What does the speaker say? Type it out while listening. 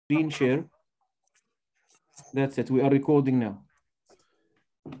screen share. That's it. We are recording now.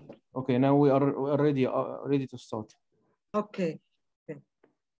 Okay, now we are ready to start. Okay.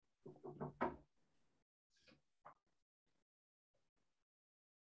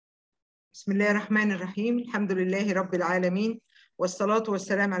 بسم الله الرحمن الرحيم. الحمد لله رب العالمين والصلاة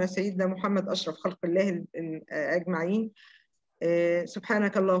والسلام على سيدنا محمد أشرف خلق الله أجمعين.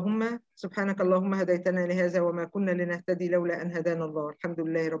 سبحانك اللهم هديتنا لهذا وما كنا لنهتدي لولا أن هدانا الله. الحمد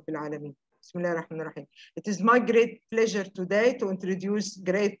لله رب العالمين. بسم الله الرحمن الرحيم. It is my great pleasure today to introduce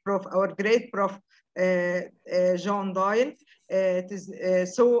our great prof John Doyle. It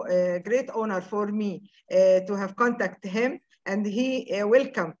is so great honor for me to have contacted him, and he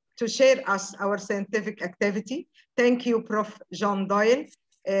welcome to share us our scientific activity. Thank you, Prof. John Doyle.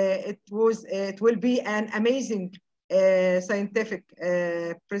 It will be an amazing scientific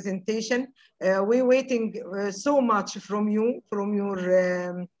presentation. We're waiting so much from you, from your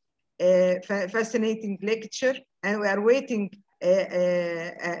fascinating lecture, and we are waiting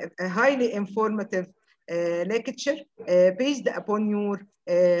a highly informative lecture based upon your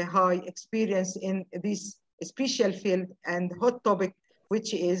high experience in this special field and hot topic,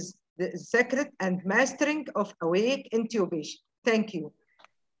 which is the secret and mastering of awake intubation. Thank you.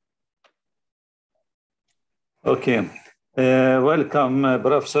 Okay. Welcome,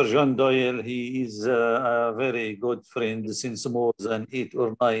 Professor John Doyle. He is a very good friend since more than 8 or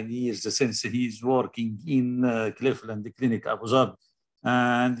 9 years since he's working in Cleveland Clinic, Abu Dhabi.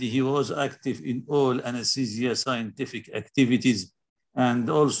 And he was active in all anesthesia scientific activities and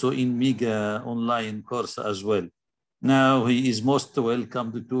also in MEGA online course as well. Now he is most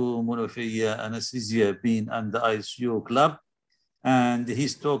welcomed to Monofia Anesthesia Bean and the ICU Club. And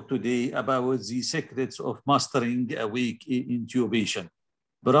his talk today about the secrets of mastering awake intubation.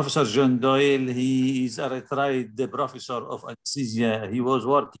 Professor John Doyle, he is a retired professor of anesthesia. He was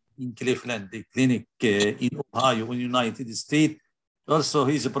working in Cleveland Clinic in Ohio, in the United States. Also,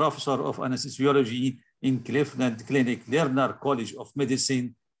 he's a professor of anesthesiology in Cleveland Clinic, Lerner College of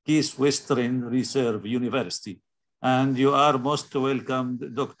Medicine, Case Western Reserve University. And you are most welcome,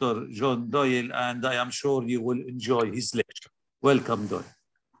 Dr. John Doyle, and I am sure you will enjoy his lecture. Welcome, Doyle.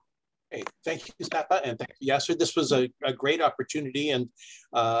 Hey, thank you, Sapa, and thank you, Yasser. This was a great opportunity, and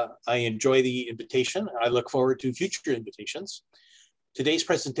I enjoy the invitation. I look forward to future invitations. Today's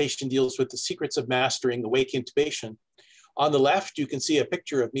presentation deals with the secrets of mastering awake intubation. On the left, you can see a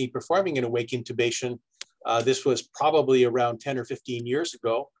picture of me performing an awake intubation. This was probably around 10 or 15 years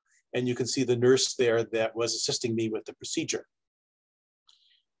ago, and you can see the nurse there that was assisting me with the procedure.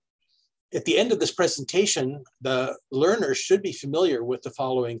 At the end of this presentation, the learner should be familiar with the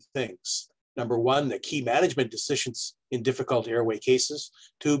following things. Number one, the key management decisions in difficult airway cases.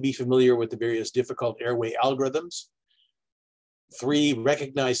 2, be familiar with the various difficult airway algorithms. 3,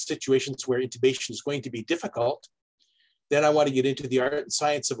 recognize situations where intubation is going to be difficult. Then I want to get into the art and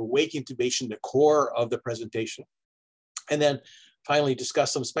science of awake intubation, the core of the presentation. And then finally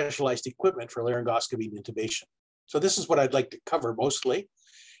discuss some specialized equipment for laryngoscopy and intubation. So this is what I'd like to cover mostly.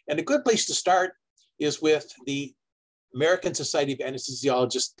 And a good place to start is with the American Society of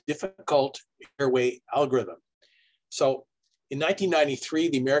Anesthesiologists difficult airway algorithm. So in 1993,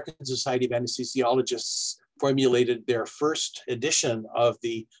 the American Society of Anesthesiologists formulated their first edition of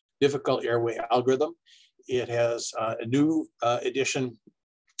the difficult airway algorithm. It has a new edition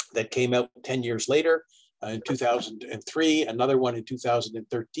that came out 10 years later in 2003, another one in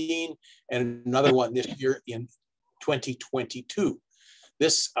 2013, and another one this year in 2022.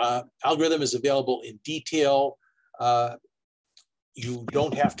 This algorithm is available in detail. You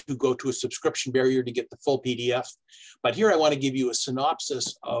don't have to go to a subscription barrier to get the full PDF. But here I want to give you a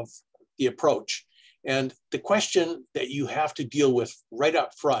synopsis of the approach. And the question that you have to deal with right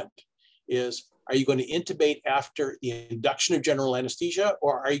up front is, are you going to intubate after the induction of general anesthesia,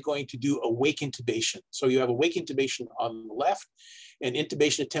 or are you going to do awake intubation? So you have awake intubation on the left and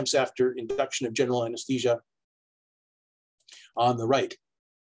intubation attempts after induction of general anesthesia on the right.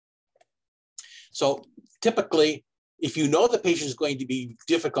 So typically, if you know the patient is going to be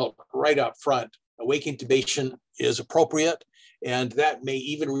difficult right up front, awake intubation is appropriate, and that may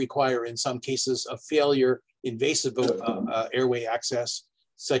even require, in some cases, a failure invasive airway access,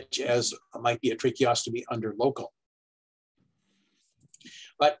 such as might be a tracheostomy under local.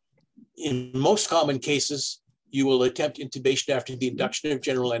 But in most common cases, you will attempt intubation after the induction of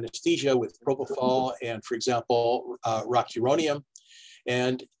general anesthesia with propofol and, for example, rocuronium.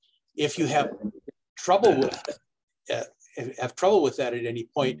 And if you have trouble with that at any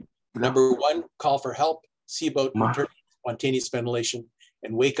point, number one, call for help, see about spontaneous ventilation,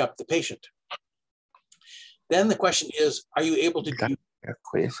 and wake up the patient. Then the question is, are you able to do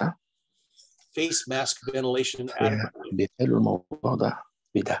كويسة face mask ventilation adequately. بيحلوا الموضوع ده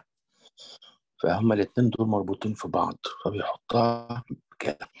بده، فهما الاتنين دول مربوطين في بعض فبيحطها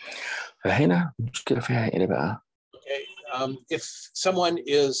كده. فهنا المشكلة فيها ايه بقى؟ Okay. If someone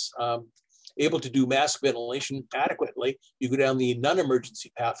is able to do mask ventilation adequately, you go down the non-emergency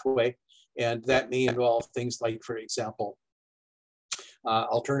pathway, and that may involve things like, for example,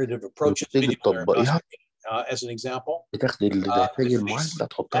 alternative approaches, video laryngoscopy, as an example. بتاخدي النتائج If المعالجة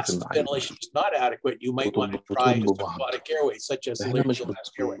تحطها في mask المعالجة. ventilation is not adequate, you might want to try a aquatic airway, such as the laryngeal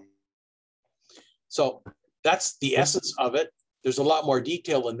mask airway. So that's the essence of it. There's a lot more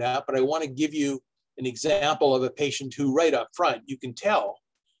detail than that, but I want to give you an example of a patient who right up front, you can tell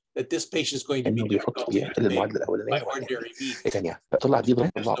that this patient is going to be difficult to intubate by ordinary means.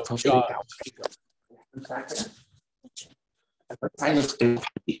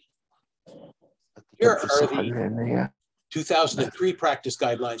 Here are the 2003 practice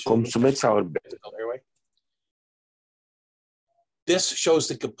guidelines for the airway. This shows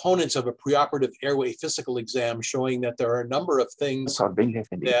the components of a preoperative airway physical exam, showing that there are a number of things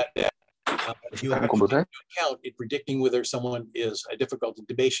that you have to take into account in predicting whether someone is a difficult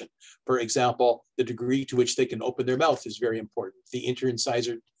intubation. For example, the degree to which they can open their mouth is very important, the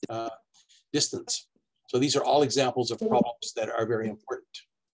interincisor distance. So these are all examples of problems that are very important.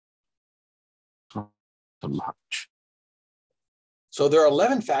 So there are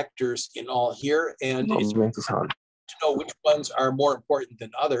 11 factors in all here, and it's hard to know which ones are more important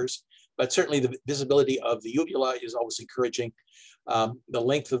than others, but certainly the visibility of the uvula is always encouraging. The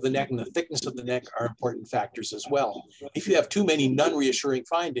length of the neck and the thickness of the neck are important factors as well. If you have too many non-reassuring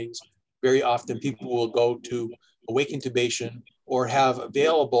findings, very often people will go to awake intubation or have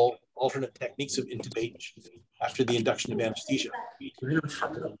available alternate techniques of intubation after the induction of anesthesia.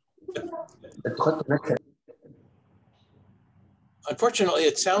 Unfortunately,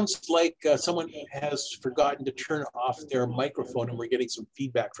 it sounds like someone has forgotten to turn off their microphone, and we're getting some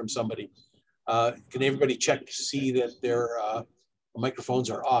feedback from somebody. Can everybody check to see that their microphones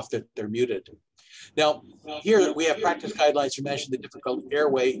are off, that they're muted? Now, here we have practice guidelines for managing the difficult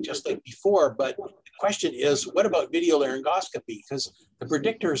airway, just like before, but the question is, what about video laryngoscopy? Because the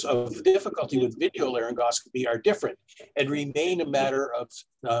predictors of difficulty with video laryngoscopy are different and remain a matter of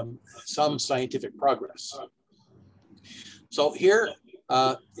some scientific progress. So here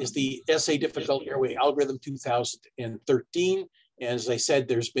is the SA Difficult Airway Algorithm 2013. And as I said,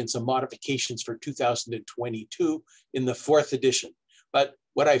 there's been some modifications for 2022 in the 4th edition. But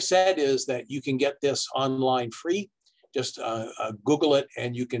what I've said is that you can get this online free. Just Google it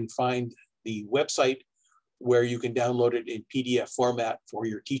and you can find the website where you can download it in PDF format for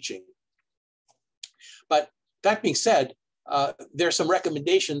your teaching. But that being said, there are some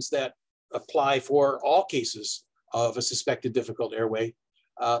recommendations that apply for all cases of a suspected difficult airway.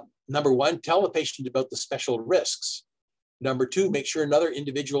 Number one, tell the patient about the special risks. Number two, make sure another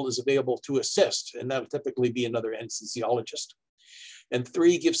individual is available to assist, and that would typically be another anesthesiologist. And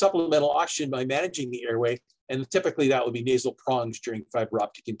three, give supplemental oxygen by managing the airway, and typically that would be nasal prongs during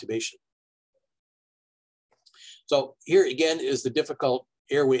fiberoptic intubation. So here again is the difficult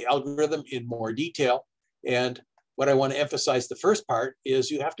airway algorithm in more detail. And what I want to emphasize, the first part is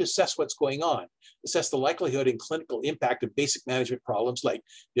you have to assess what's going on, assess the likelihood and clinical impact of basic management problems like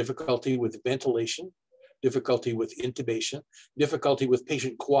difficulty with ventilation, difficulty with intubation, difficulty with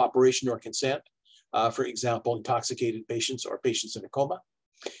patient cooperation or consent, for example, intoxicated patients or patients in a coma,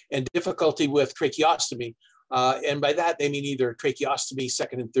 and difficulty with tracheostomy. And by that, they mean either tracheostomy,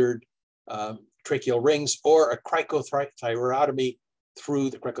 second and third tracheal rings, or a cricothyroidotomy through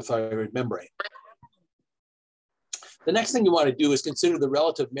the cricothyroid membrane. The next thing you want to do is consider the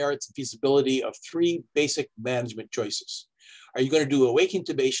relative merits and feasibility of three basic management choices. Are you going to do awake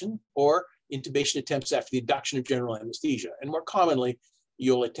intubation or intubation attempts after the induction of general anesthesia? And more commonly,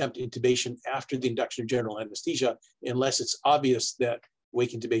 you'll attempt intubation after the induction of general anesthesia unless it's obvious that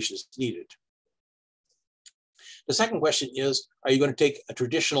awake intubation is needed. The second question is, are you going to take a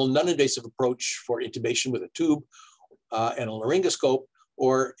traditional non-invasive approach for intubation with a tube and a laryngoscope,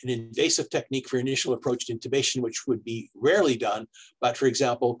 or an invasive technique for initial approach to intubation, which would be rarely done, but for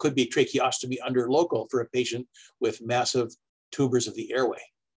example, could be tracheostomy under local for a patient with massive tumors of the airway?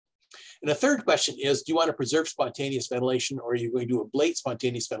 And the third question is, do you want to preserve spontaneous ventilation, or are you going to ablate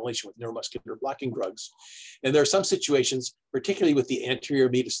spontaneous ventilation with neuromuscular blocking drugs? And there are some situations, particularly with the anterior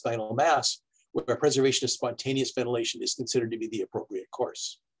mediastinal mass, where preservation of spontaneous ventilation is considered to be the appropriate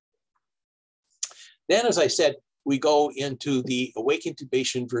course. Then, as I said, we go into the awake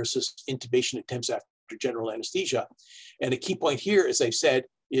intubation versus intubation attempts after general anesthesia. And a key point here, as I've said,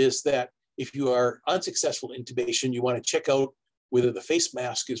 is that if you are unsuccessful intubation, you want to check out whether the face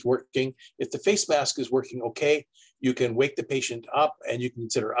mask is working. If the face mask is working okay, you can wake the patient up and you can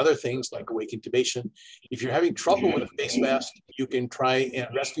consider other things like awake intubation. If you're having trouble with a face mask, you can try and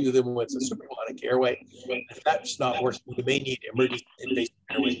rescue them with a supraglottic airway. If that's not working, you may need emergency invasive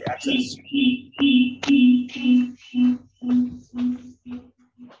airway access.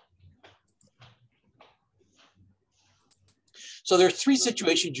 So there are three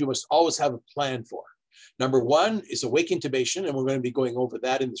situations you must always have a plan for. Number one is awake intubation, and we're going to be going over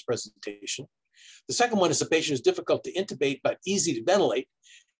that in this presentation. The second one is the patient is difficult to intubate, but easy to ventilate.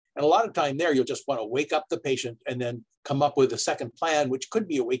 And a lot of time there, you'll just want to wake up the patient and then come up with a second plan, which could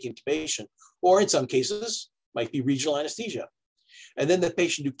be awake intubation, or in some cases, might be regional anesthesia. And then the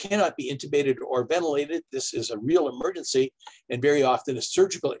patient who cannot be intubated or ventilated, this is a real emergency, and very often a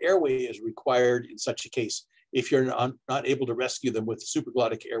surgical airway is required in such a case if you're not able to rescue them with a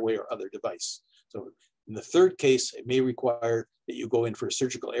supraglottic airway or other device. So in the third case, it may require that you go in for a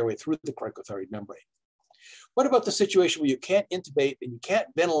surgical airway through the cricothyroid membrane. What about the situation where you can't intubate and you can't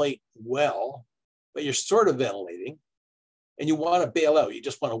ventilate well, but you're sort of ventilating and you want to bail out? You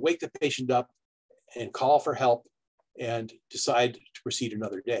just want to wake the patient up and call for help and decide to proceed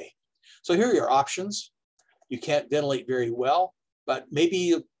another day. So here are your options. You can't ventilate very well, but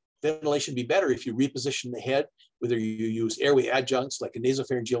maybe ventilation would be better if you reposition the head, whether you use airway adjuncts like a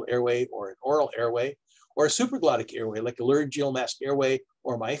nasopharyngeal airway or an oral airway, or a supraglottic airway like a laryngeal mask airway,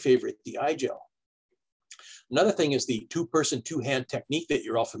 or my favorite, the iGel. Another thing is the two-person, two-hand technique that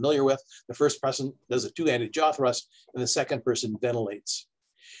you're all familiar with. The first person does a two-handed jaw thrust, and the second person ventilates.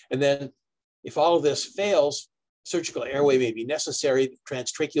 And then if all of this fails, surgical airway may be necessary.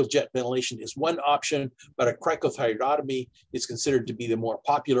 Transtracheal jet ventilation is one option, but a cricothyroidotomy is considered to be the more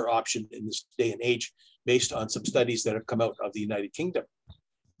popular option in this day and age, based on some studies that have come out of the United Kingdom.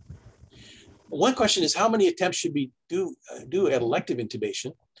 One question is, how many attempts should we do at elective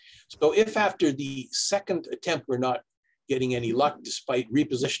intubation? So if after the second attempt we're not getting any luck despite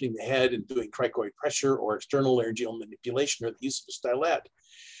repositioning the head and doing cricoid pressure or external laryngeal manipulation or the use of a stylet,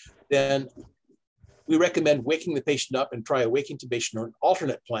 then we recommend waking the patient up and try awake intubation or an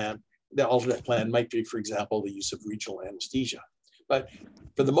alternate plan. The alternate plan might be, for example, the use of regional anesthesia. But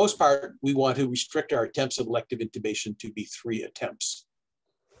for the most part, we want to restrict our attempts of elective intubation to be 3 attempts.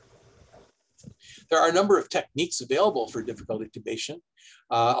 There are a number of techniques available for difficult intubation.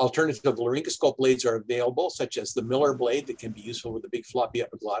 Alternative laryngoscope blades are available, such as the Miller blade that can be useful with a big floppy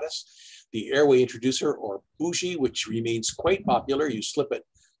epiglottis, the airway introducer or bougie, which remains quite popular. You slip it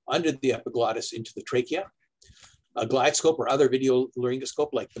under the epiglottis into the trachea. A glide scope or other video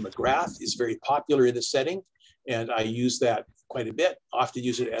laryngoscope like the McGrath is very popular in this setting, and I use that quite a bit, often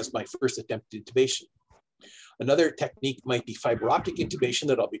use it as my first attempt at intubation. Another technique might be fiberoptic intubation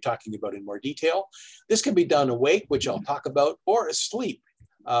that I'll be talking about in more detail. This can be done awake, which I'll talk about, or asleep.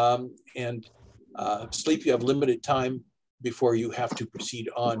 Sleep, you have limited time before you have to proceed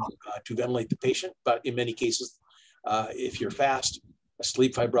on to ventilate the patient, but in many cases, if you're fast, a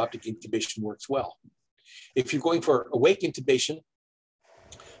sleep fiberoptic intubation works well. If you're going for awake intubation,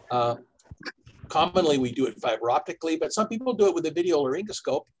 commonly we do it fiberoptically, but some people do it with a video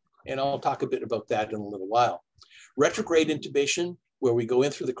laryngoscope, and I'll talk a bit about that in a little while. Retrograde intubation, where we go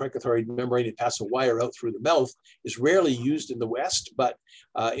in through the cricothyroid membrane and pass a wire out through the mouth, is rarely used in the West, but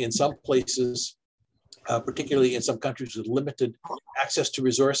in some places, particularly in some countries with limited access to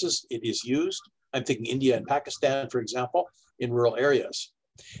resources, it is used. I'm thinking India and Pakistan, for example, in rural areas.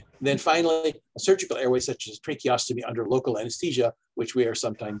 And then finally, a surgical airway such as tracheostomy under local anesthesia, which we are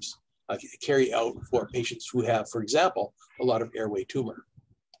sometimes carry out for patients who have, for example, a lot of airway tumor.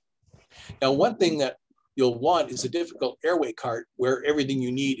 Now, one thing that you'll want is a difficult airway cart where everything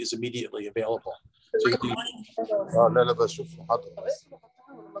you need is immediately available.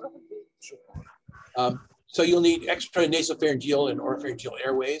 So you'll need extra nasopharyngeal and oropharyngeal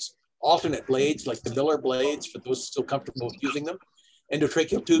airways, alternate blades like the Miller blades for those still comfortable with using them,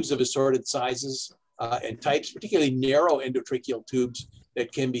 endotracheal tubes of assorted sizes and types, particularly narrow endotracheal tubes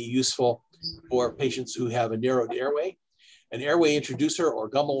that can be useful for patients who have a narrowed airway. An airway introducer or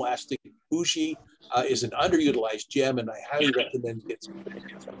gum elastic bougie is an underutilized gem, and I highly recommend it.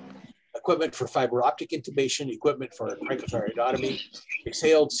 Equipment for fiberoptic intubation, equipment for cricothyroidotomy,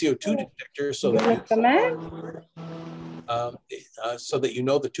 exhaled CO2 detector so that you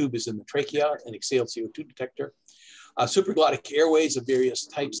know the tube is in the trachea, an exhaled CO2 detector. Supraglottic airways of various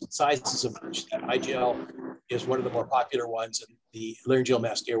types and sizes, of which the iGel is one of the more popular ones, and the laryngeal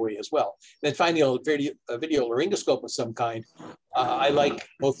mask airway as well. And then finally, a video laryngoscope of some kind. I like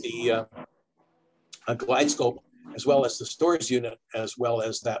both the glide scope as well as the Storrs unit, as well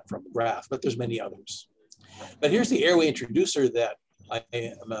as that from McGrath, but there's many others. But here's the airway introducer that I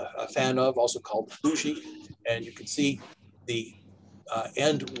am a fan of, also called bougie. And you can see the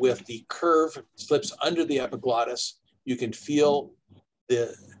end with the curve slips under the epiglottis. You can feel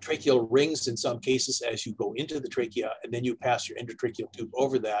the tracheal rings in some cases as you go into the trachea, and then you pass your endotracheal tube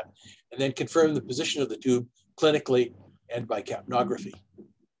over that, and then confirm the position of the tube clinically and by capnography.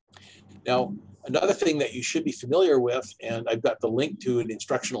 Now, another thing that you should be familiar with, and I've got the link to an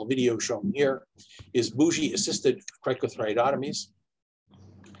instructional video shown here, is bougie-assisted cricothyroidotomies.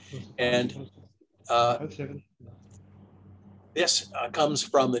 And this comes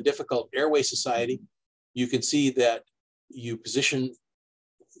from the Difficult Airway Society. You can see that you position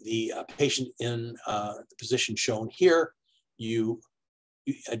the patient in the position shown here. You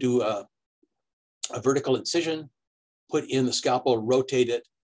do a vertical incision, put in the scalpel, rotate it,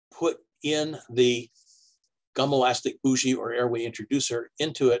 put in the gum elastic bougie or airway introducer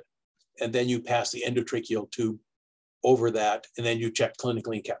into it, and then you pass the endotracheal tube over that, and then you check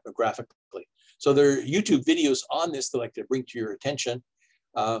clinically and capnographically. So there are YouTube videos on this that I'd like to bring to your attention,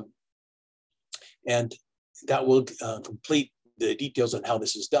 and that will complete the details on how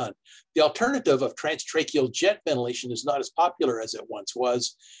this is done. The alternative of transtracheal jet ventilation is not as popular as it once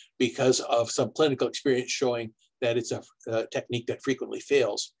was because of some clinical experience showing that it's a technique that frequently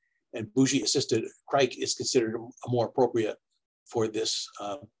fails. And bougie-assisted cric is considered more appropriate for this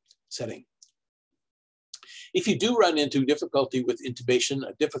setting. If you do run into difficulty with intubation,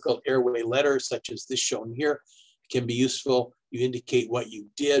 a difficult airway letter such as this shown here can be useful. You indicate what you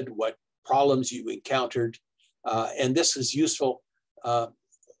did, what problems you encountered, and this is useful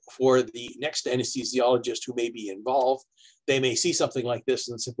for the next anesthesiologist who may be involved. They may see something like this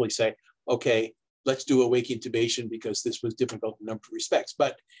and simply say, okay, let's do awake intubation because this was difficult in a number of respects.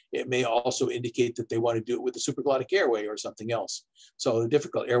 But it may also indicate that they want to do it with a supraglottic airway or something else. So the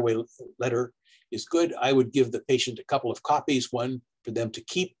difficult airway letter is good. I would give the patient a couple of copies, one for them to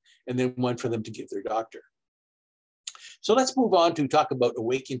keep and then one for them to give their doctor. So let's move on to talk about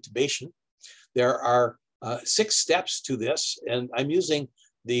awake intubation. There are 6 steps to this, and I'm using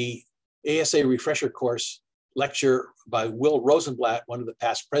the ASA refresher course lecture by Will Rosenblatt, one of the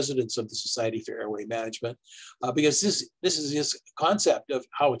past presidents of the Society for Airway Management, because this is his concept of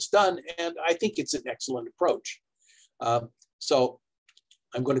how it's done, and I think it's an excellent approach. So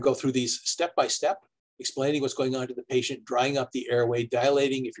I'm going to go through these step by step, explaining what's going on to the patient, drying up the airway,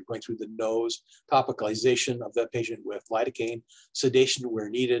 dilating if you're going through the nose, topicalization of that patient with lidocaine, sedation where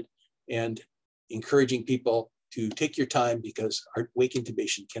needed, and encouraging people to take your time because our wake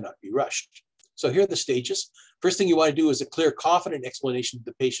intubation cannot be rushed. So here are the stages. First thing you want to do is a clear, confident explanation to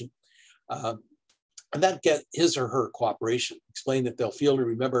the patient, and that get his or her cooperation. Explain that they'll feel to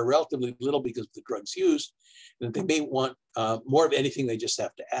remember relatively little because of the drugs used, and that they may want more of anything, they just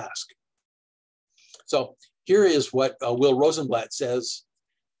have to ask. So here is what Will Rosenblatt says.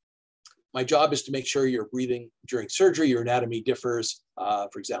 My job is to make sure you're breathing during surgery. Your anatomy differs,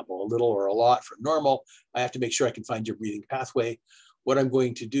 for example, a little or a lot from normal. I have to make sure I can find your breathing pathway. What I'm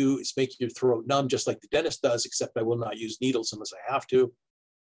going to do is make your throat numb just like the dentist does, except I will not use needles unless I have to.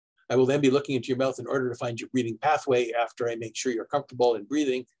 I will then be looking into your mouth in order to find your breathing pathway. After I make sure you're comfortable in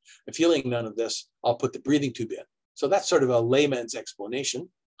breathing and feeling none of this, I'll put the breathing tube in. So that's sort of a layman's explanation.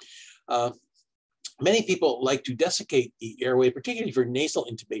 Many people like to desiccate the airway, particularly for nasal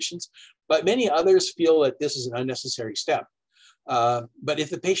intubations, but many others feel that this is an unnecessary step. But if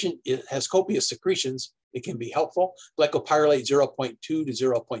the patient has copious secretions, it can be helpful. Glycopyrrolate 0.2 to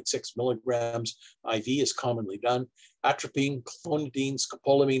 0.6 milligrams IV is commonly done. Atropine, clonidine,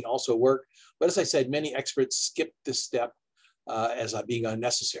 scopolamine also work. But as I said, many experts skip this step as being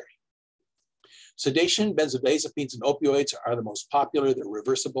unnecessary. Sedation, benzodiazepines, and opioids are the most popular. They're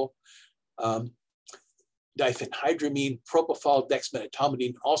reversible. Diphenhydramine, propofol,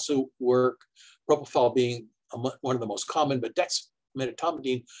 dexmedetomidine also work. Propofol being one of the most common, but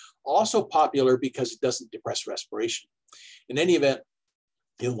dexmedetomidine also popular because it doesn't depress respiration. In any event,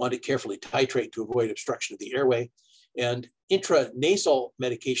 you'll want to carefully titrate to avoid obstruction of the airway. And intranasal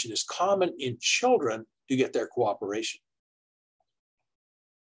medication is common in children to get their cooperation.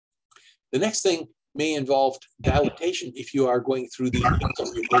 The next thing may involve dilatation if you are going through the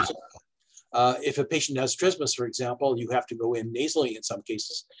nasal mucosa. If a patient has trismus, for example, you have to go in nasally in some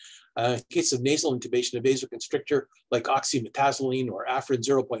cases. In case of nasal intubation, a vasoconstrictor like oxymetazoline or Afrin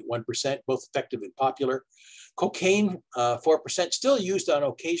 0.1%, both effective and popular. Cocaine, 4%, still used on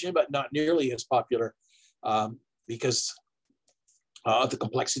occasion, but not nearly as popular because of the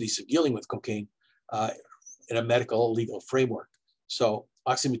complexities of dealing with cocaine in a medical legal framework. So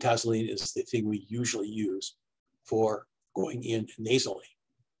oxymetazoline is the thing we usually use for going in nasally.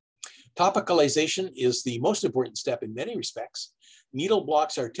 Topicalization is the most important step in many respects. Needle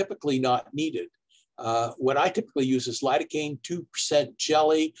blocks are typically not needed. What I typically use is lidocaine, 2%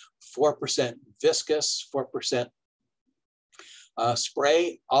 jelly, 4% viscous, 4%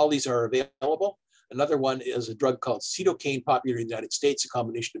 spray. All these are available. Another one is a drug called lidocaine, popular in the United States, a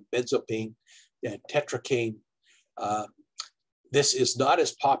combination of benzocaine and tetracaine. This is not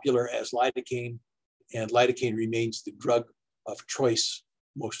as popular as lidocaine, and lidocaine remains the drug of choice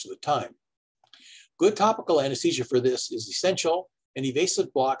most of the time. Good topical anesthesia for this is essential, and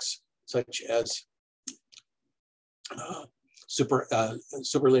evasive blocks such as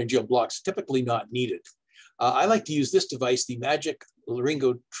supralaryngeal blocks typically not needed. I like to use this device, the MAPIC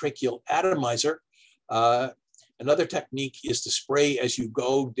laryngotracheal atomizer. Another technique is to spray as you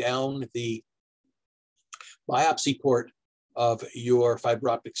go down the biopsy port of your fiber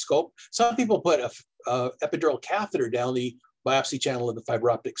optic scope. Some people put a epidural catheter down the biopsy channel of the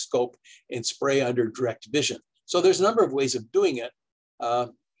fiber optic scope and spray under direct vision. So there's a number of ways of doing it.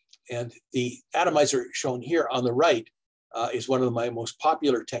 And the atomizer shown here on the right is one of my most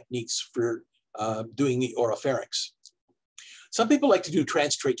popular techniques for doing the oropharynx. Some people like to do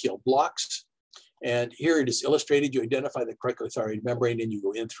transtracheal blocks. And here it is illustrated. You identify the cricothyroid membrane and you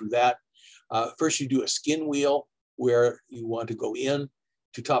go in through that. First, you do a skin wheel where you want to go in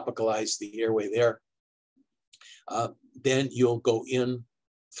to topicalize the airway there. Then you'll go in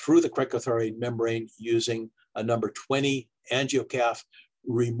through the cricothyroid membrane using a number 20 angiocath,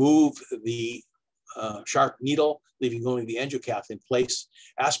 remove the sharp needle, leaving only the angiocath in place,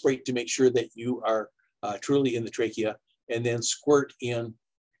 aspirate to make sure that you are truly in the trachea, and then squirt in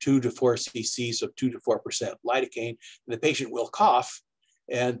 2 to 4 cc's of 2 to 4% lidocaine. And the patient will cough,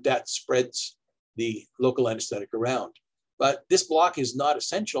 and that spreads the local anesthetic around. But this block is not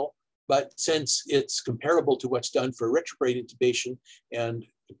essential, but since it's comparable to what's done for retrograde intubation and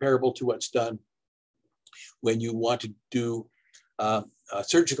comparable to what's done when you want to do a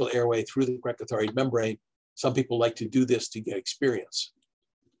surgical airway through the cricothyroid membrane, some people like to do this to get experience.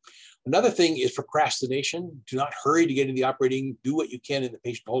 Another thing is procrastination. Do not hurry to get into the operating. Do what you can in the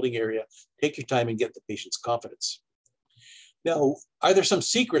patient holding area. Take your time and get the patient's confidence. Now, are there some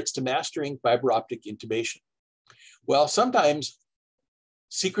secrets to mastering fiber optic intubation? Well, sometimes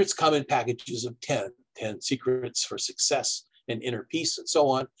secrets come in packages of 10 secrets for success and inner peace and so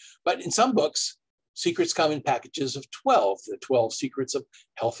on. But in some books, secrets come in packages of 12, the 12 secrets of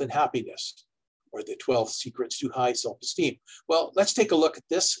health and happiness, or the 12 secrets to high self-esteem. Well, let's take a look at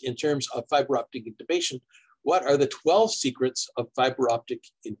this in terms of fiber optic intubation. What are the 12 secrets of fiber optic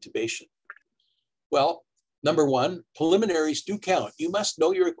intubation? Well, number one, preliminaries do count. You must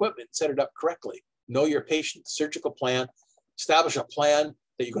know your equipment, set it up correctly. Know your patient, surgical plan, establish a plan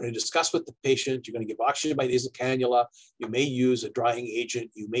that you're going to discuss with the patient. You're going to give oxygen by nasal cannula. You may use a drying agent.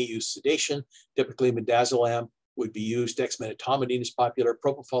 You may use sedation. Typically, midazolam would be used. Dexmedetomidine is popular.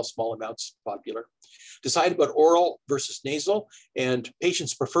 Propofol, small amounts, is popular. Decide about oral versus nasal. And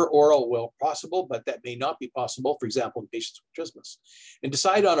patients prefer oral where possible, but that may not be possible, for example, in patients with trismus. And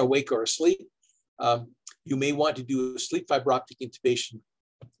decide on awake or asleep. You may want to do a sleep fiber optic intubation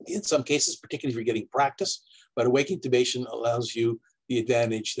in some cases, particularly if you're getting practice, but awake intubation allows you the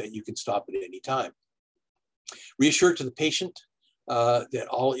advantage that you can stop at any time. Reassure to the patient that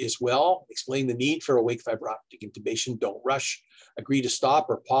all is well. Explain the need for awake fiber optic intubation. Don't rush. Agree to stop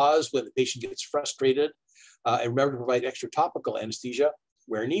or pause when the patient gets frustrated. And remember to provide extra topical anesthesia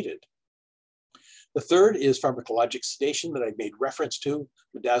where needed. The third is pharmacologic sedation that I made reference to.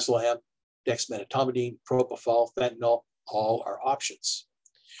 Midazolam, dexmedetomidine, propofol, fentanyl, all are options.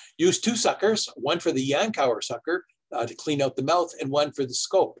 Use 2 suckers, one for the Yankauer sucker to clean out the mouth and one for the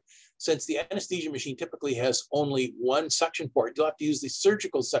scope. Since the anesthesia machine typically has only 1 suction port, you'll have to use the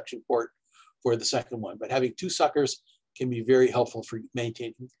surgical suction port for the second one. But having 2 suckers can be very helpful for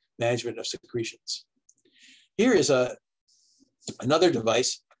maintaining management of secretions. Here is another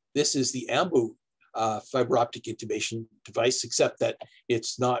device. This is the Ambu fiber optic intubation device, except that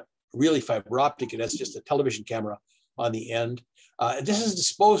it's not really fiber optic. It has just a television camera on the end. This is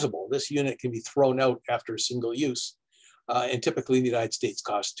disposable. This unit can be thrown out after a single use. And typically in the United States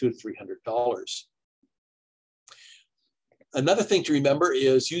costs $200 to $300. Another thing to remember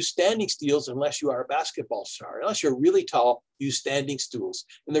is use standing stools unless you are a basketball star. Unless you're really tall, use standing stools.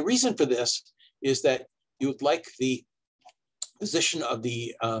 And the reason for this is that you would like the position of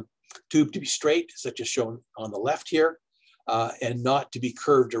the tube to be straight, such as shown on the left here, and not to be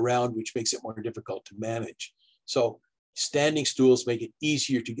curved around, which makes it more difficult to manage. So standing stools make it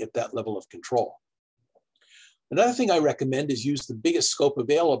easier to get that level of control. Another thing I recommend is use the biggest scope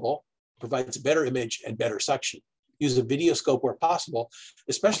available, provides a better image and better suction. use a video scope where possible,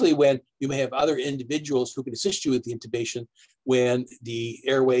 especially when you may have other individuals who can assist you with the intubation when the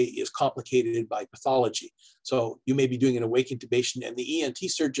airway is complicated by pathology. So you may be doing an awake intubation and the ENT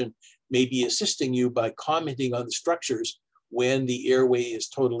surgeon may be assisting you by commenting on the structures when the airway is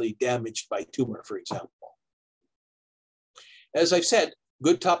totally damaged by tumor, for example. As I've said,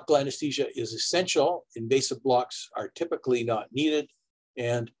 good topical anesthesia is essential. Invasive blocks are typically not needed.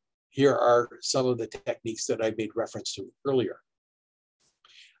 And here are some of the techniques that I made reference to earlier.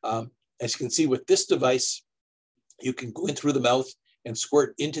 As you can see with this device, you can go in through the mouth and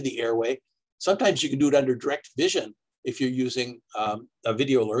squirt into the airway. Sometimes you can do it under direct vision if you're using a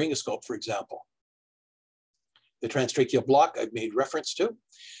video laryngoscope, for example. The transtracheal block I've made reference to.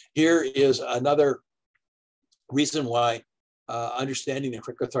 Here is another reason why understanding the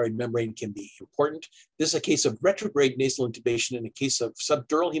cricothyroid membrane can be important. This is a case of retrograde nasal intubation in a case of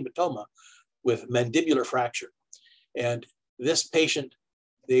subdural hematoma with mandibular fracture. And this patient,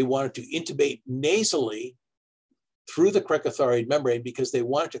 they wanted to intubate nasally through the cricothyroid membrane because they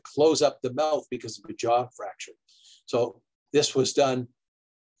wanted to close up the mouth because of a jaw fracture. So this was done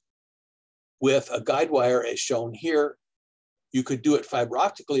with a guide wire as shown here. You could do it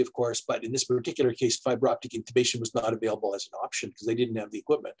fiberoptically, of course, but in this particular case, fiberoptic intubation was not available as an option because they didn't have the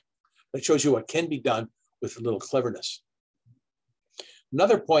equipment. That shows you what can be done with a little cleverness.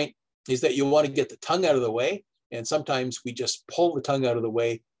 Another point is that you want to get the tongue out of the way, and sometimes we just pull the tongue out of the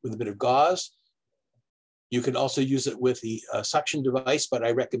way with a bit of gauze. You can also use it with the suction device, but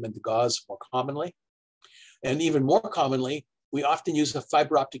I recommend the gauze more commonly. And even more commonly, we often use a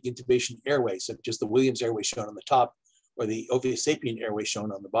fiberoptic intubation airway, such as the Williams airway shown on the top, or the Ovius sapien airway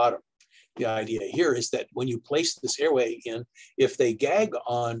shown on the bottom. The idea here is that when you place this airway in, if they gag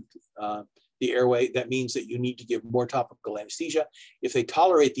on the airway, that means that you need to give more topical anesthesia. If they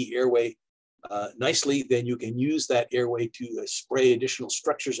tolerate the airway nicely, then you can use that airway to spray additional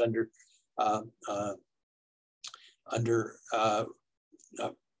structures under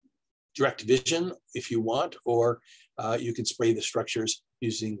direct vision if you want, or you can spray the structures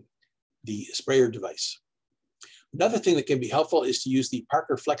using the sprayer device. Another thing that can be helpful is to use the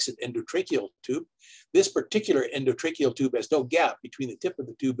Parker Flexit endotracheal tube. This particular endotracheal tube has no gap between the tip of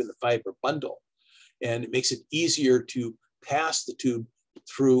the tube and the fiber bundle, and it makes it easier to pass the tube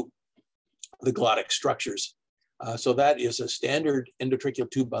through the glottic structures. So that is a standard endotracheal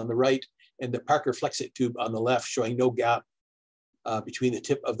tube on the right and the Parker Flexit tube on the left, showing no gap between the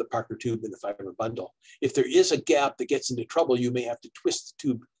tip of the Parker tube and the fiber bundle. If there is a gap that gets into trouble, you may have to twist the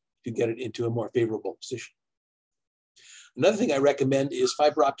tube to get it into a more favorable position. Another thing I recommend is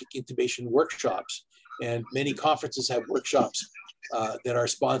fiber optic intubation workshops. And many conferences have workshops that are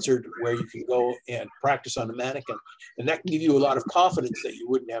sponsored where you can go and practice on a mannequin. And that can give you a lot of confidence that you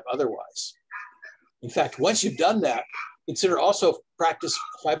wouldn't have otherwise. In fact, once you've done that, consider also practice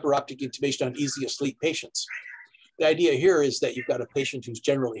fiber optic intubation on easy asleep patients. The idea here is that you've got a patient who's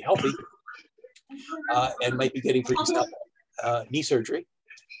generally healthy and might be getting, for example, knee surgery.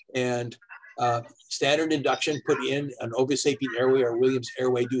 And standard induction, put in an Ovius sapien airway or Williams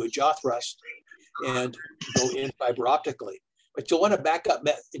airway, do a jaw thrust, and go in fiberoptically. But you'll want a backup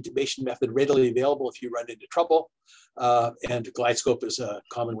intubation method readily available if you run into trouble. And GlideScope is a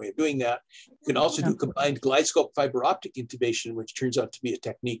common way of doing that. You can also do combined GlideScope fiber optic intubation, which turns out to be a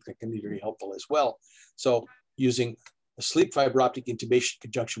technique that can be very helpful as well. So using a sleep fiber optic intubation in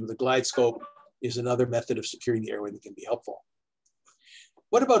conjunction with a GlideScope is another method of securing the airway that can be helpful.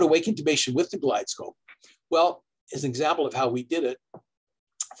 What about awake intubation with the GlideScope? Well, as an example of how we did it,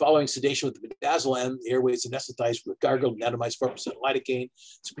 following sedation with the midazolam, the airway is anesthetized with gargled and atomized 4% lidocaine.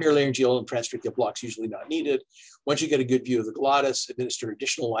 Superior laryngeal and transtracheal blocks usually not needed. Once you get a good view of the glottis, administer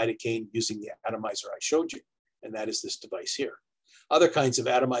additional lidocaine using the atomizer I showed you, and that is this device here. Other kinds of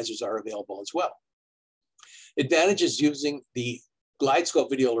atomizers are available as well. Advantages using the GlideScope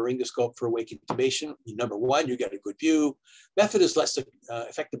video laryngoscope for awake intubation. Number one, you get a good view. Method is less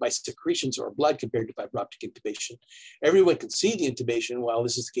affected by secretions or blood compared to fiber optic intubation. Everyone can see the intubation, while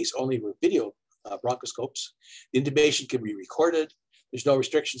this is the case only with video bronchoscopes. The intubation can be recorded. There's no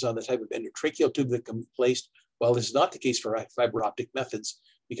restrictions on the type of endotracheal tube that can be placed, while this is not the case for fiber optic methods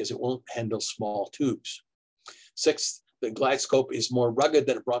because it won't handle small tubes. Sixth, the GlideScope is more rugged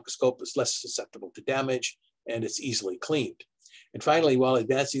than a bronchoscope, it's less susceptible to damage, and it's easily cleaned. And finally, while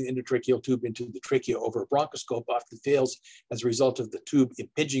advancing the endotracheal tube into the trachea over a bronchoscope often fails as a result of the tube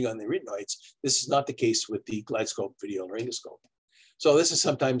impinging on the arytenoids, this is not the case with the GlideScope video laryngoscope. So this is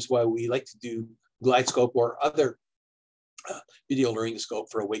sometimes why we like to do GlideScope or other video laryngoscope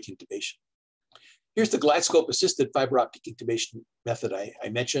for awake intubation. Here's the GlideScope assisted fiber optic intubation method I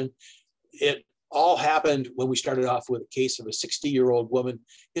mentioned. It all happened when we started off with a case of a 60-year-old woman,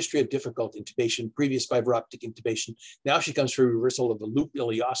 history of difficult intubation, previous fiberoptic intubation. Now she comes for reversal of a loop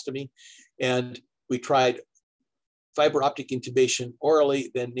ileostomy. And we tried fiberoptic intubation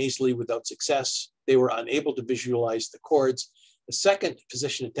orally, then nasally without success. They were unable to visualize the cords. The second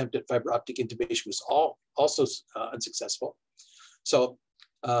physician attempt at fiberoptic intubation was also unsuccessful. So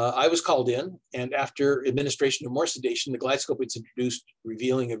I was called in, and after administration of more sedation, the glidescope was introduced,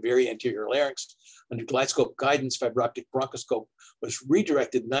 revealing a very anterior larynx. Under glidescope guidance, fiberoptic bronchoscope was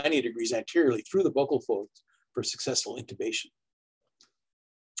redirected 90 degrees anteriorly through the vocal folds for successful intubation.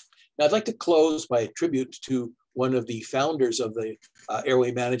 Now, I'd like to close by a tribute to one of the founders of the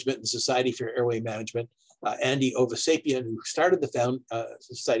Airway Management and Society for Airway Management, Andy Ovasapian, who started the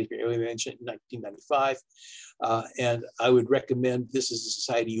Society for Airway Management in 1995. And I would recommend this is a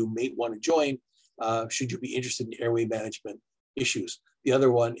society you may want to join should you be interested in airway management issues. The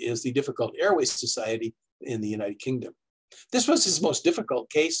other one is the Difficult Airways Society in the United Kingdom. This was his most difficult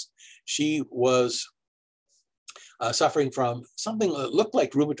case. She was suffering from something that looked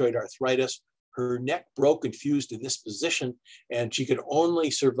like rheumatoid arthritis. Her neck broke and fused in this position, and she could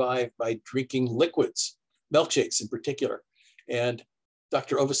only survive by drinking liquids, milkshakes in particular. And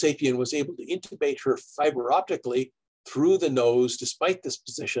Dr. Ovasapian was able to intubate her fiberoptically through the nose, despite this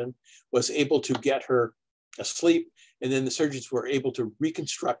position, was able to get her asleep, and then the surgeons were able to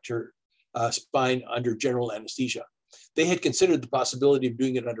reconstruct her spine under general anesthesia. They had considered the possibility of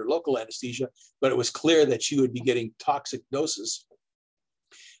doing it under local anesthesia, but it was clear that she would be getting toxic doses,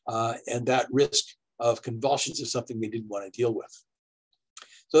 and that risk of convulsions is something they didn't want to deal with.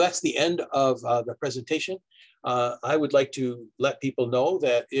 So that's the end of the presentation. I would like to let people know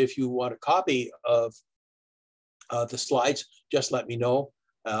that if you want a copy of the slides, just let me know,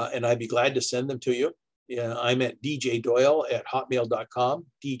 and I'd be glad to send them to you. I'm at djdoyle@hotmail.com,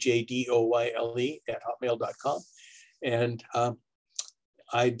 djdoyle@hotmail.com. And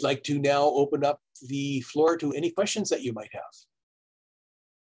I'd like to now open up the floor to any questions that you might have.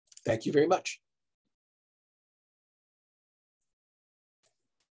 Thank you very much.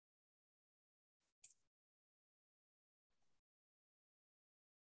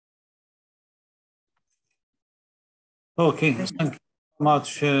 Okay, thank you so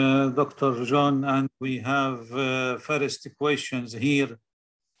much, Dr. John. And we have first questions here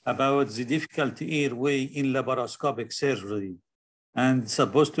about the difficult airway in laparoscopic surgery, and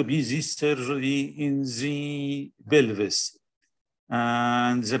supposed to be this surgery in the pelvis,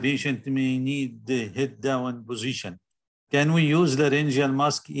 and the patient may need the head down position. Can we use laryngeal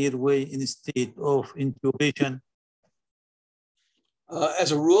mask airway instead of intubation?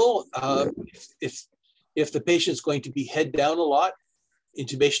 As a rule, if the patient's going to be head down a lot,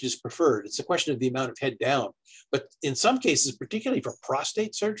 intubation is preferred. It's a question of the amount of head down. But in some cases, particularly for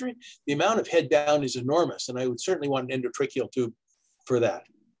prostate surgery, the amount of head down is enormous, and I would certainly want an endotracheal tube for that.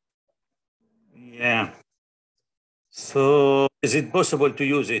 Yeah. So is it possible to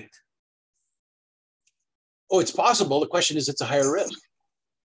use it? Oh, it's possible. The question is, it's a higher risk.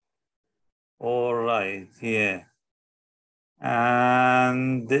 All right, yeah.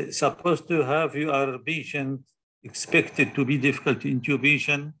 And supposed to have your patient expected to be difficult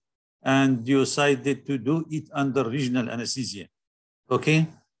intubation, and you decided to do it under regional anesthesia, okay?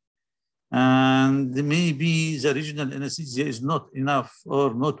 And maybe the regional anesthesia is not enough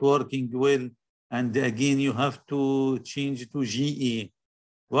or not working well, and again, you have to change to GE.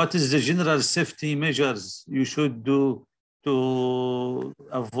 What is the general safety measures you should do to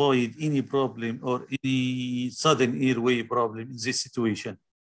avoid any problem or any sudden airway problem in this situation?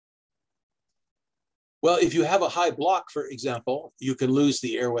 Well, if you have a high block, for example, you can lose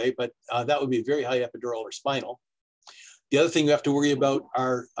the airway, but that would be very high epidural or spinal. The other thing you have to worry about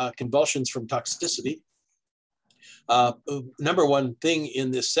are convulsions from toxicity. Number one thing in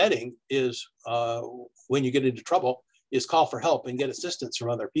this setting is when you get into trouble is call for help and get assistance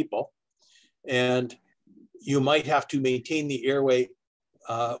from other people. And you might have to maintain the airway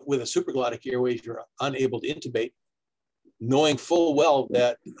with a supraglottic airway if you're unable to intubate, knowing full well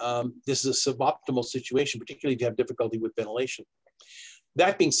that this is a suboptimal situation, particularly if you have difficulty with ventilation.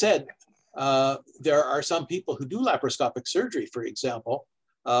 That being said, there are some people who do laparoscopic surgery, for example,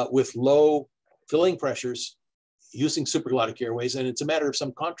 with low filling pressures using supraglottic airways, and it's a matter of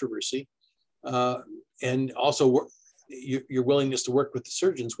some controversy. And also your willingness to work with the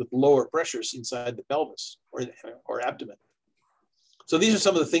surgeons with lower pressures inside the pelvis or abdomen. So these are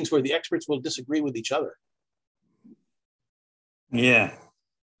some of the things where the experts will disagree with each other. Yeah.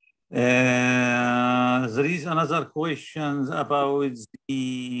 There is another question about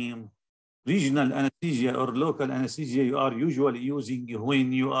the regional anesthesia or local anesthesia you are usually using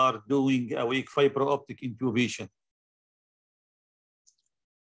when you are doing awake fiberoptic intubation?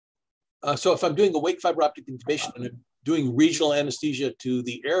 So if I'm doing awake fiberoptic intubation and I'm doing regional anesthesia to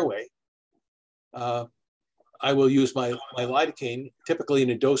the airway, I will use my lidocaine, typically in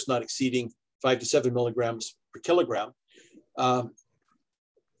a dose not exceeding 5 to 7 milligrams per kilogram. A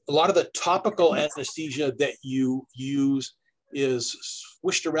lot of the topical anesthesia that you use is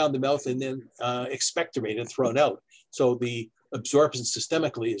swished around the mouth and then expectorated, thrown out. So the absorption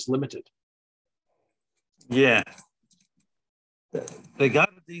systemically is limited. Yeah.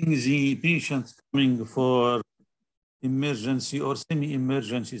 Regarding the patients coming for emergency or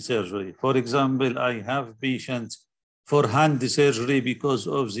semi-emergency surgery, for example, I have patients for hand surgery because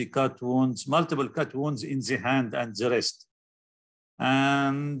of the cut wounds, multiple cut wounds in the hand and the wrist.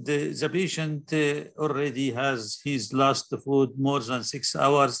 And the patient already has his last food more than 6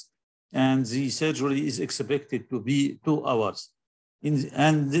 hours, and the surgery is expected to be 2 hours.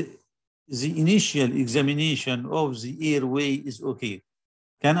 And the initial examination of the airway is okay.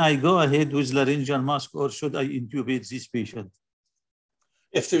 Can I go ahead with laryngeal mask, or should I intubate this patient?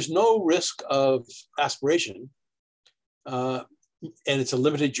 If there's no risk of aspiration, and it's a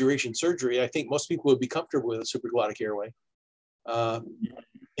limited duration surgery, I think most people would be comfortable with a supraglottic airway.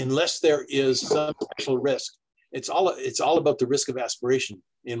 Unless there is some special risk, it's all about the risk of aspiration,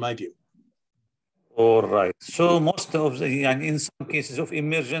 in my view. All right. So most of the, and in some cases of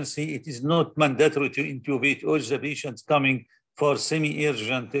emergency, it is not mandatory to intubate all the patients coming for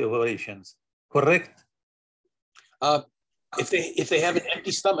semi-urgent operations, correct? If they have an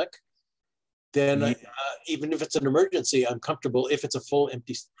empty stomach, then even if it's an emergency, I'm comfortable if it's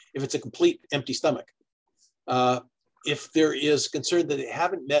a complete empty stomach. If there is concern that they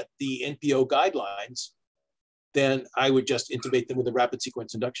haven't met the NPO guidelines, then I would just intubate them with a rapid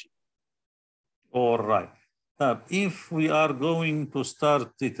sequence induction. All right. If we are going to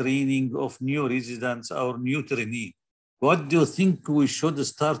start the training of new residents or new trainee, what do you think we should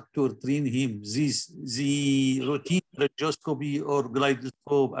start to train him? The routine tracheoscopy or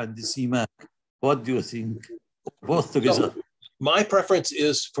glidoscope and the CMAC? What do you think? Both together. So, my preference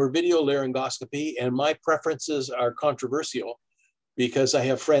is for video laryngoscopy, and my preferences are controversial because I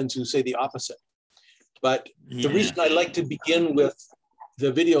have friends who say the opposite. But the reason I like to begin with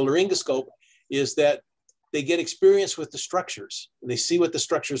the video laryngoscope is that they get experience with the structures. They see what the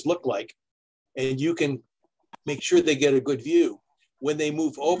structures look like, and you can make sure they get a good view. When they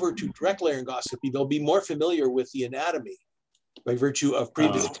move over to direct laryngoscopy, they'll be more familiar with the anatomy by virtue of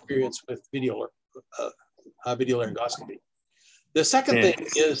previous experience with video laryngoscopy. The second thing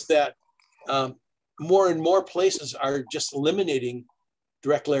is that more and more places are just eliminating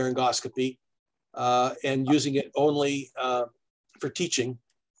direct laryngoscopy and using it only for teaching,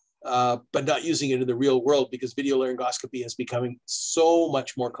 but not using it in the real world because video laryngoscopy is becoming so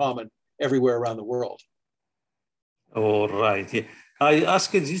much more common everywhere around the world. All right. Yeah. I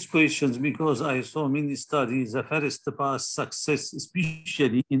asked these questions because I saw many studies, the first pass success,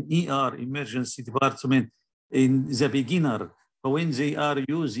 especially in ER, emergency department, in the beginner. When they are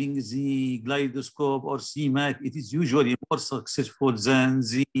using the glidoscope or CMAC, it is usually more successful than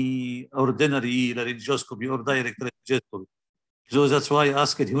the ordinary laryngoscopy or direct laryngoscopy. So that's why I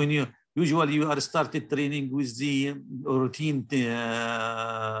asked, when you usually you are started training with the routine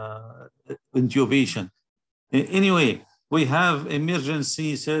intubation. Anyway, we have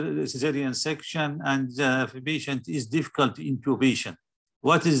emergency cesarean section, and the patient is difficult intubation.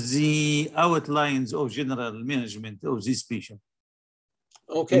 What is the outlines of general management of this patient?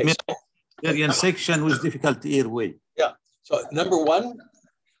 Okay. Cesarean section with difficult airway. Yeah. So number one,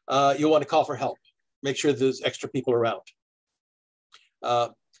 you want to call for help. Make sure there's extra people around.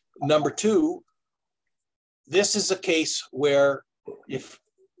 Number two, this is a case where if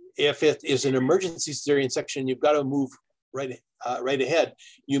it is an emergency cesarean section, you've got to move right ahead.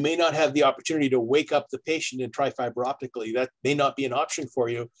 You may not have the opportunity to wake up the patient and try fiberoptically. That may not be an option for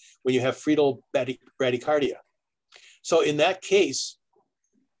you when you have fetal bradycardia. So in that case,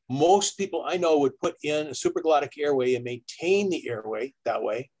 most people I know would put in a supraglottic airway and maintain the airway that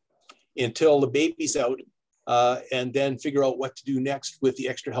way until the baby's out, and then figure out what to do next with the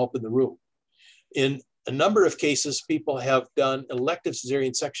extra help in the room. In a number of cases, people have done elective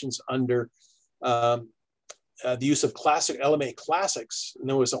cesarean sections under the use of classic LMA classics. And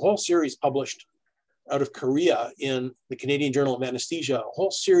there was a whole series published out of Korea in the Canadian Journal of Anaesthesia, a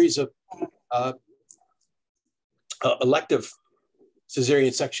whole series of elective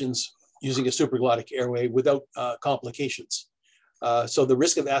cesarean sections using a supraglottic airway without complications. So the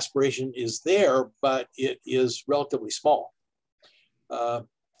risk of aspiration is there, but it is relatively small.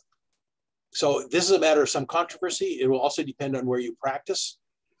 So this is a matter of some controversy. It will also depend on where you practice.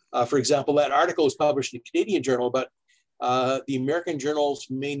 For example, that article was published in a Canadian journal, but the American journals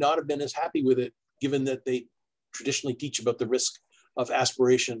may not have been as happy with it, given that they traditionally teach about the risk of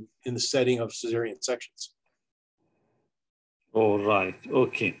aspiration in the setting of cesarean sections. All right,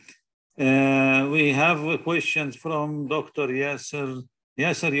 okay. We have questions from Dr. Yasser.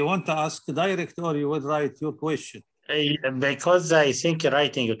 Yasser, you want to ask direct or you would write your question? Because I think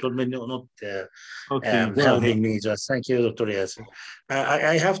writing it will be not helping me. Just thank you, Dr. Yasser.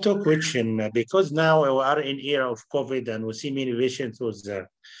 I have two questions because now we are in era of COVID and we see many patients with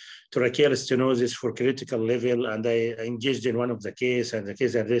tracheal stenosis for critical level, and I engaged in one of the case, and the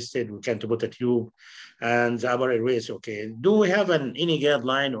case arrested. We can't put a tube, and the upper airway is okay. Do we have any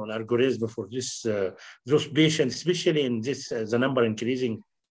guideline or algorithm for this those patients, especially in this the number increasing?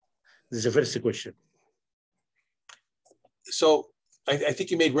 This is the first question. So I think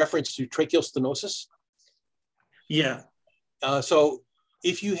you made reference to tracheal stenosis. Yeah. So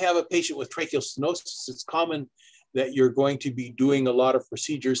if you have a patient with tracheal stenosis, it's common that you're going to be doing a lot of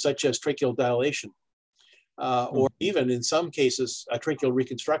procedures such as tracheal dilation, or even in some cases, a tracheal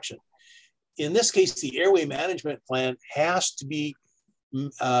reconstruction. In this case, the airway management plan has to be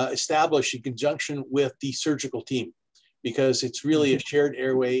established in conjunction with the surgical team, because it's really a shared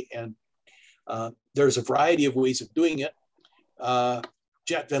airway, and there's a variety of ways of doing it.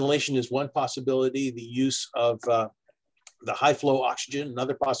 Jet ventilation is one possibility. The use of the high flow oxygen,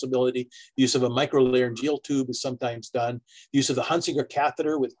 another possibility. The use of a microlaryngeal tube is sometimes done. The use of the Hunsinger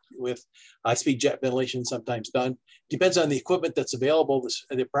catheter with high-speed jet ventilation is sometimes done. Depends on the equipment that's available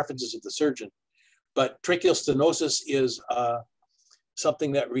and the preferences of the surgeon. But tracheal stenosis is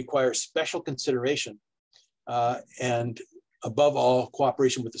something that requires special consideration and above all,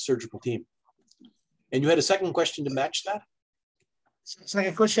 cooperation with the surgical team. And you had a second question to match that?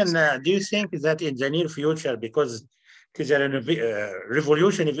 Second question, do you think that in the near future, because there's a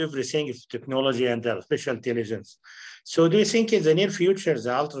revolution of everything, of technology and artificial intelligence. So do you think in the near future, the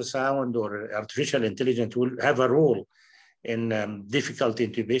ultrasound or artificial intelligence will have a role in difficult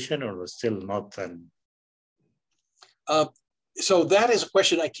intubation, or still not? So that is a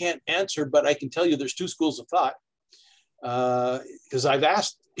question I can't answer, but I can tell you there's two schools of thought, because I've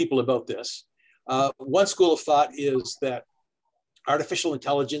asked people about this. One school of thought is that artificial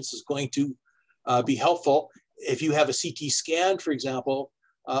intelligence is going to be helpful. If you have a CT scan, for example,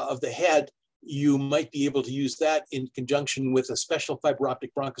 of the head, you might be able to use that in conjunction with a special fiber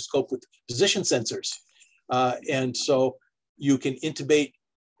optic bronchoscope with position sensors. And so you can intubate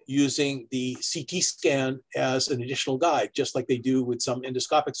using the CT scan as an additional guide, just like they do with some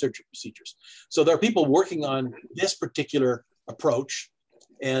endoscopic surgery procedures. So there are people working on this particular approach,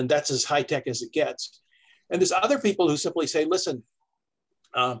 and that's as high tech as it gets. And there's other people who simply say, listen,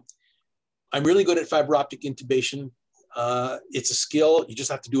 I'm really good at fiber optic intubation. It's a skill. You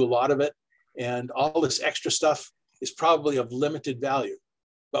just have to do a lot of it. And all this extra stuff is probably of limited value.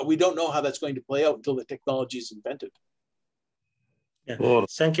 But we don't know how that's going to play out until the technology is invented. Yeah.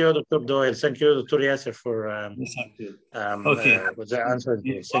 Thank you, Dr. Doyle. Thank you, Dr. Yasser, for the answer.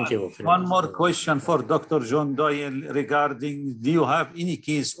 Thank you. One more question for Dr. John Doyle regarding, do you have any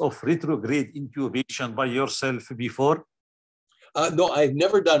case of retrograde intubation by yourself before? No, I've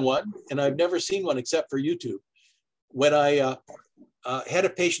never done one, and I've never seen one except for YouTube. When I had a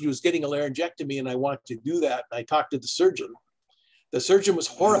patient who was getting a laryngectomy and I wanted to do that, I talked to the surgeon. The surgeon was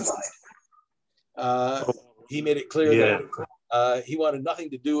horrified. He made it clear that he wanted nothing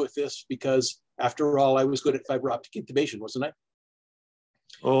to do with this because, after all, I was good at fiber optic intubation, wasn't I?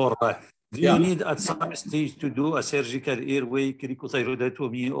 All right. Do you need at some stage to do a surgical airway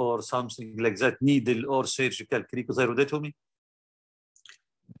cricothyroidotomy or something like that, needle or surgical cricothyroidotomy?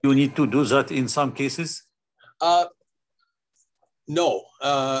 You need to do that in some cases? No,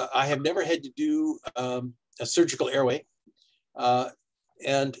 I have never had to do a surgical airway.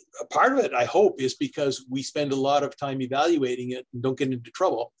 And a part of it, I hope, is because we spend a lot of time evaluating it and don't get into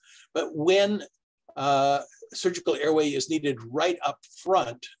trouble. But when surgical airway is needed right up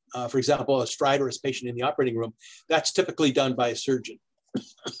front, for example, a stridorous patient in the operating room, that's typically done by a surgeon.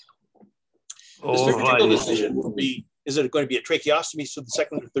 The surgical decision will be, is it going to be a tracheostomy, so the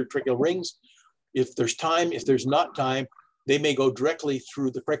second or third tracheal rings? If there's time, if there's not time, they may go directly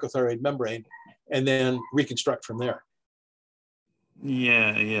through the cricothyroid membrane and then reconstruct from there.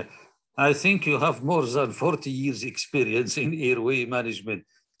 Yeah. I think you have more than 40 years experience in airway management.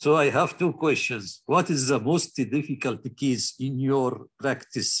 So I have two questions. What is the most difficult case in your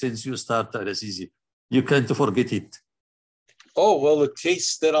practice since you started anesthesia? You can't forget it. Oh, well, the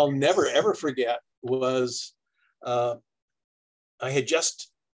case that I'll never, ever forget was I had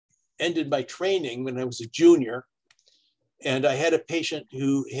just ended my training when I was a junior, and I had a patient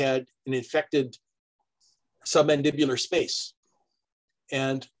who had an infected submandibular space.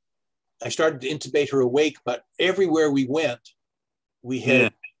 And I started to intubate her awake, but everywhere we went, we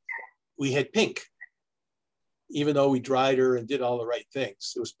had pink, even though we dried her and did all the right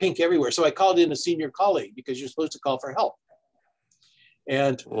things. It was pink everywhere. So I called in a senior colleague, because you're supposed to call for help.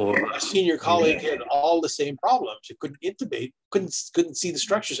 And a senior colleague had all the same problems. She couldn't intubate, couldn't see the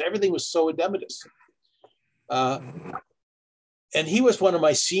structures. Everything was so edematous. And he was one of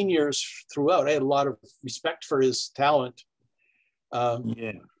my seniors throughout. I had a lot of respect for his talent.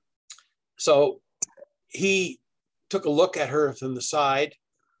 So he took a look at her from the side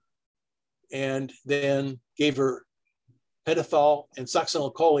and then gave her pentothal and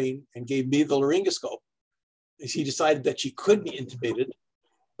succinylcholine and gave me the laryngoscope. He decided that she could be intubated.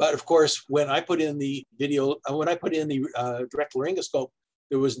 But of course, when I put in the direct laryngoscope,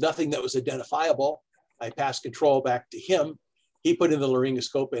 there was nothing that was identifiable. I passed control back to him. He put in the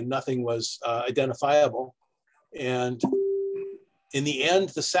laryngoscope and nothing was identifiable. And in the end,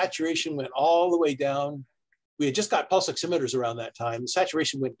 the saturation went all the way down. We had just got pulse oximeters around that time. The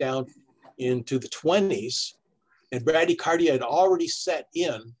saturation went down into the 20s, and bradycardia had already set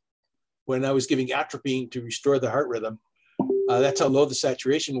in when I was giving atropine to restore the heart rhythm. That's how low the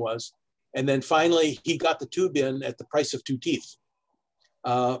saturation was. And then finally, he got the tube in at the price of 2 teeth.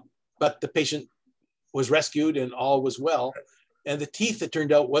 But the patient was rescued and all was well. And the teeth, it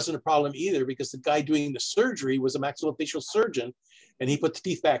turned out, wasn't a problem either, because the guy doing the surgery was a maxillofacial surgeon, and he put the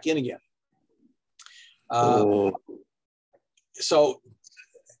teeth back in again. So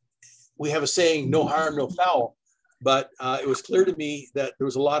we have a saying, no harm, no foul. But it was clear to me that there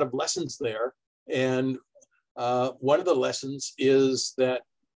was a lot of lessons there. And one of the lessons is that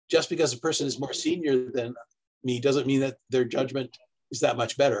just because a person is more senior than me doesn't mean that their judgment is that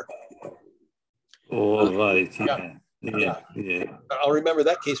much better. All right. But I'll remember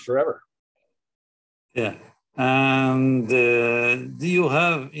that case forever. Yeah. And do you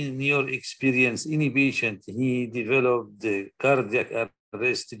have, in your experience, any patient he developed the cardiac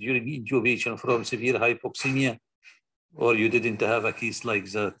arrest during intubation from severe hypoxemia, or you didn't have a case like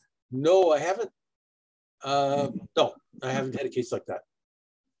that? No, I haven't. No, I haven't had a case like that.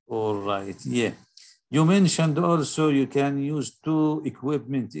 All right. Yeah. You mentioned also you can use 2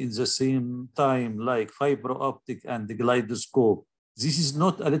 equipment in the same time, like FIberoptic and the gyroscope. This is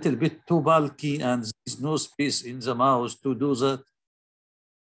not a little bit too bulky, and there's no space in the mouse to do that?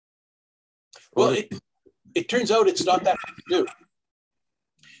 Well, it turns out it's not that hard to do.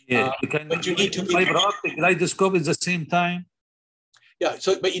 Yeah, but you need 2 people. FIberoptic gyroscope at the same time? Yeah,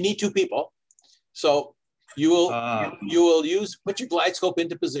 but you need 2 people. So you will put your glide scope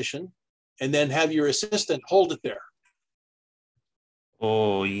into position, and then have your assistant hold it there.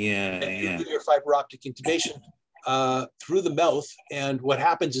 Oh, yeah, and you do your fiber optic intubation through the mouth. And what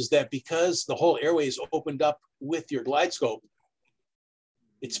happens is that because the whole airway is opened up with your glide scope,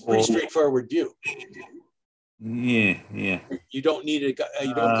 it's a pretty straightforward view. Yeah. You don't need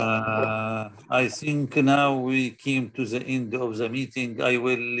a. I think now we came to the end of the meeting. I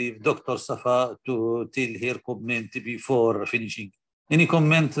will leave Dr. Safa to tell her comment before finishing. Any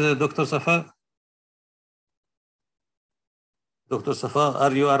comment, Dr. Safa? Dr. Safa,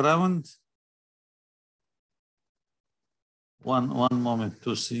 are you around? One moment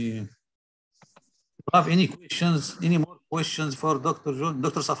to see. Do you have any questions? Any more questions for Dr. John?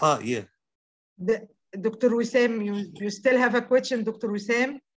 Dr. Safa, yeah. Dr. Wissam, you still have a question, Dr.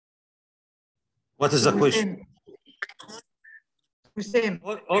 Wissam? What is the question? Wissam.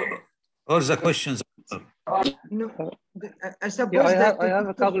 Or the questions? No, I suppose I have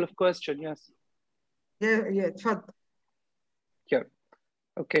a couple of questions, yes. Yeah, تفضل. Yeah,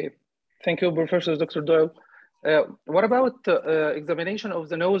 okay. Thank you, Professor Dr. Doyle. What about examination of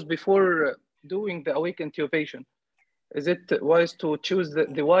the nose before doing the awake intubation? Is it wise to choose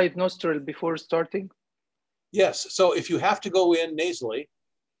the wide nostril before starting? Yes, so if you have to go in nasally,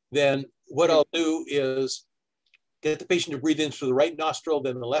 then what I'll do is get the patient to breathe in through the right nostril,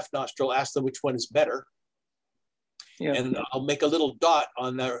 then the left nostril, ask them which one is better. Yeah. And I'll make a little dot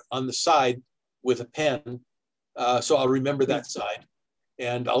on the side with a pen, so I'll remember that side.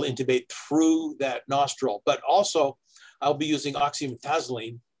 And I'll intubate through that nostril. But also, I'll be using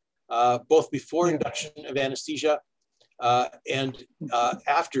oxymetazoline, both before induction of anesthesia and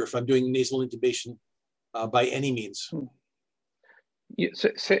after, if I'm doing nasal intubation by any means.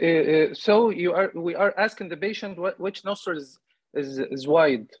 So we are asking the patient which nostril is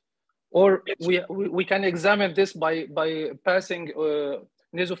wide, or we can examine this by passing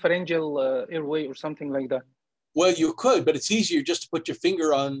nasopharyngeal airway or something like that. Well, you could, but it's easier just to put your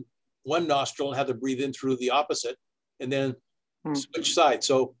finger on one nostril and have them breathe in through the opposite, and then switch sides.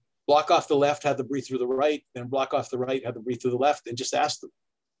 So block off the left, have them breathe through the right, then block off the right, have them breathe through the left, and just ask them.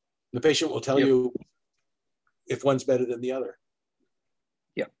 The patient will tell you if one's better than the other.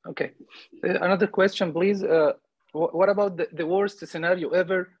 Yeah, okay. Another question, please. What about the worst scenario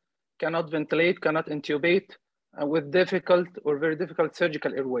ever? Cannot ventilate, cannot intubate, with difficult or very difficult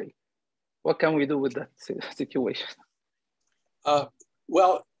surgical airway. What can we do with that situation?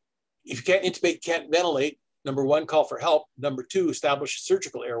 Well, if you can't intubate, can't ventilate, number one, call for help. Number two, establish a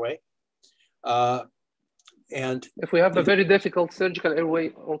surgical airway. And if we have a very difficult surgical airway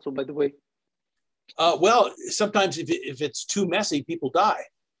also, by the way. Well, sometimes if it's too messy, people die.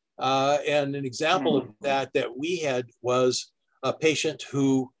 And an example of that we had was a patient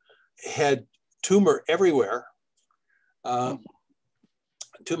who had tumor everywhere in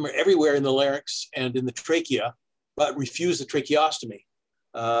the larynx and in the trachea, but refused the tracheostomy.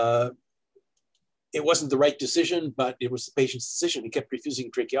 It wasn't the right decision, but it was the patient's decision. He kept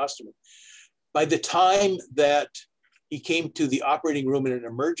refusing tracheostomy. By the time that he came to the operating room in an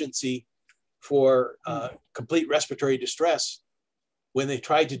emergency for complete respiratory distress, when they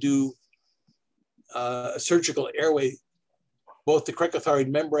tried to do a surgical airway, both the cricothyroid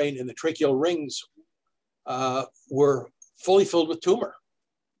membrane and the tracheal rings were fully filled with tumor.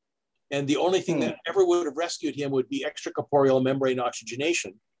 And the only thing that ever would have rescued him would be extracorporeal membrane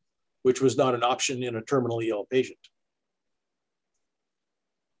oxygenation, which was not an option in a terminally ill patient.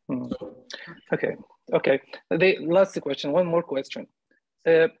 Okay. The last question, one more question.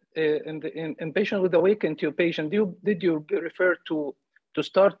 In patient with awake intubation, did you refer to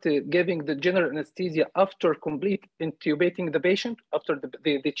start giving the general anesthesia after complete intubating the patient, after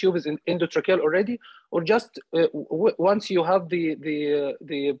the tube is endotracheal already, or just once you have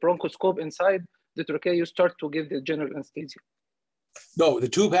the bronchoscope inside the trachea, you start to give the general anesthesia? No, the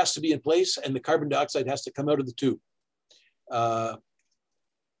tube has to be in place and the carbon dioxide has to come out of the tube.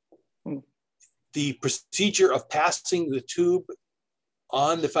 The procedure of passing the tube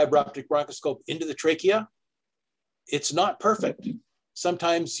on the fiberoptic bronchoscope into the trachea, it's not perfect.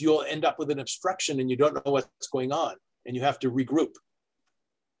 Sometimes you'll end up with an obstruction and you don't know what's going on and you have to regroup.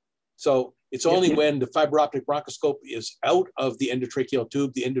 So it's only when the fiberoptic bronchoscope is out of the endotracheal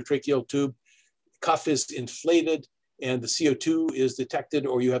tube cuff is inflated and the CO2 is detected,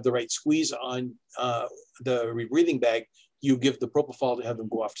 or you have the right squeeze on the rebreathing bag, you give the propofol to have them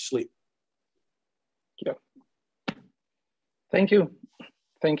go off to sleep. Yeah. Thank you.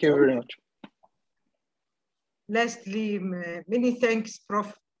 Thank you very much. Lastly, many thanks,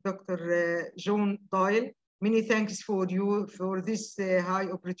 Prof. Dr. John Doyle. Many thanks for this high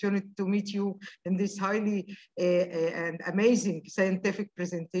opportunity to meet you in this highly and amazing scientific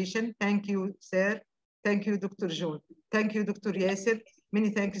presentation. Thank you, sir. Thank you, Dr. John. Thank you, Dr. Yasser. Many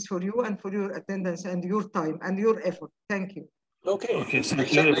thanks for you and for your attendance and your time and your effort. Thank you. Okay,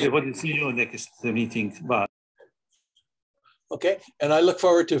 thank you, everybody. See you next meeting. Bye. Okay, and I look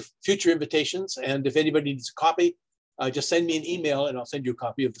forward to future invitations. And if anybody needs a copy, just send me an email and I'll send you a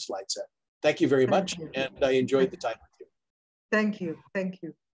copy of the slide set. Thank you very much. And I enjoyed the time with you. Thank you. Thank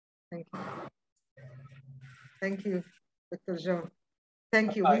you. Thank you. Thank you, Dr. John.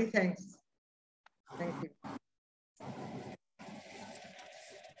 Thank you. Many thanks. Thank you.